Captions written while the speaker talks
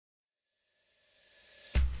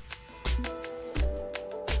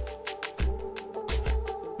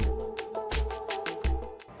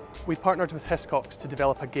We partnered with Hiscox to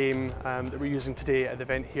develop a game that we're using today at the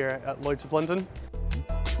event here at Lloyds of London.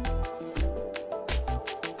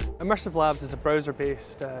 Immersive Labs is a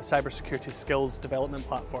browser-based cybersecurity skills development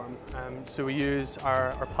platform. So we use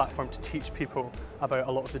our platform to teach people about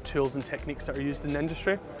a lot of the tools and techniques that are used in the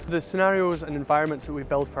industry. The scenarios and environments that we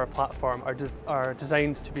build for our platform are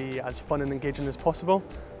designed to be as fun and engaging as possible,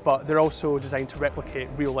 but they're also designed to replicate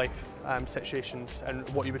real-life situations and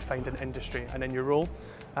what you would find in industry and in your role.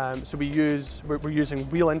 So we're using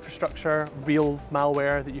real infrastructure, real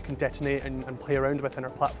malware that you can detonate and play around with in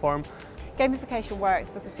our platform. Gamification works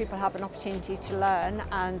because people have an opportunity to learn,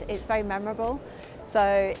 and it's very memorable.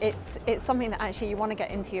 So it's something that actually you want to get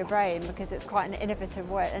into your brain because it's quite an innovative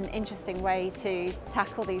way, an interesting way to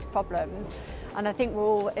tackle these problems. And I think we're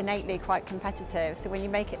all innately quite competitive, so when you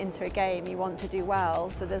make it into a game you want to do well,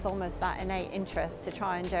 so there's almost that innate interest to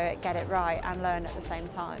try and do it, get it right and learn at the same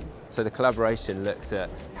time. So the collaboration looked at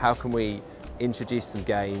how can we introduce some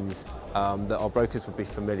games that our brokers would be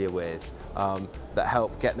familiar with, that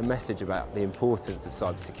help get the message about the importance of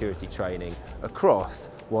cybersecurity training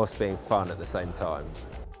across whilst being fun at the same time.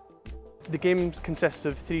 The game consists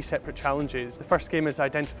of 3 separate challenges. The first game is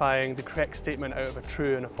identifying the correct statement out of a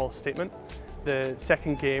true and a false statement. The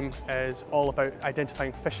second game is all about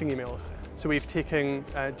identifying phishing emails. So we've taken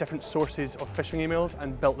different sources of phishing emails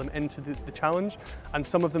and built them into the challenge, and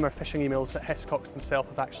some of them are phishing emails that Hiscox themselves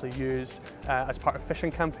have actually used as part of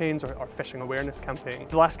phishing campaigns or phishing awareness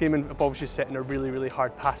campaigns. The last game involves you setting a really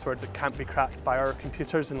hard password that can't be cracked by our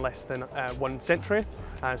computers in less than 1 century.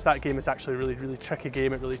 So that game is actually a really tricky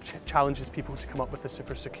game. It really challenges people to come up with a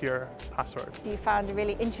super secure password. You found a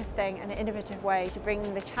really interesting and innovative way to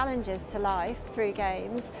bring the challenges to life through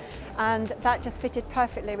games, and that just fitted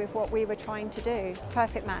perfectly with what we were trying to do.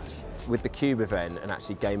 Perfect match. With the Cube event and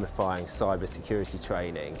actually gamifying cybersecurity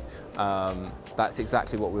training, that's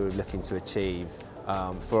exactly what we were looking to achieve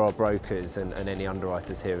for our brokers and any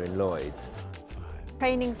underwriters here in Lloyds.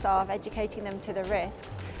 Training staff, educating them to the risks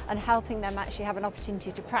and helping them actually have an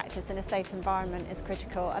opportunity to practice in a safe environment is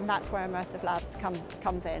critical, and that's where Immersive Labs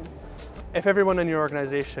comes in. If everyone in your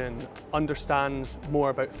organisation understands more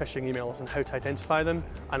about phishing emails and how to identify them,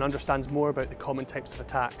 and understands more about the common types of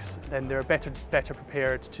attacks, then they're better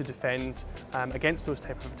prepared to defend against those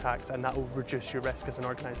types of attacks, and that will reduce your risk as an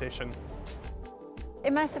organisation.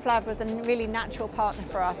 Immersive Lab was a really natural partner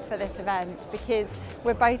for us for this event because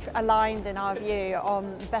we're both aligned in our view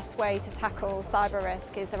on the best way to tackle cyber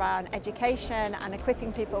risk is around education and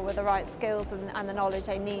equipping people with the right skills and the knowledge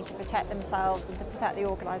they need to protect themselves and to protect the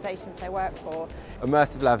organisations they work for.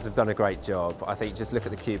 Immersive Labs have done a great job. I think just look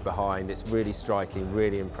at the cube behind, it's really striking,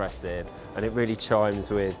 really impressive, and it really chimes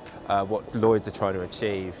with what Lloyds are trying to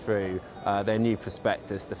achieve through their new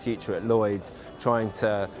prospectus, The Future at Lloyds, trying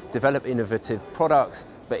to develop innovative products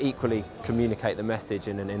but equally communicate the message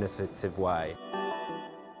in an innovative way.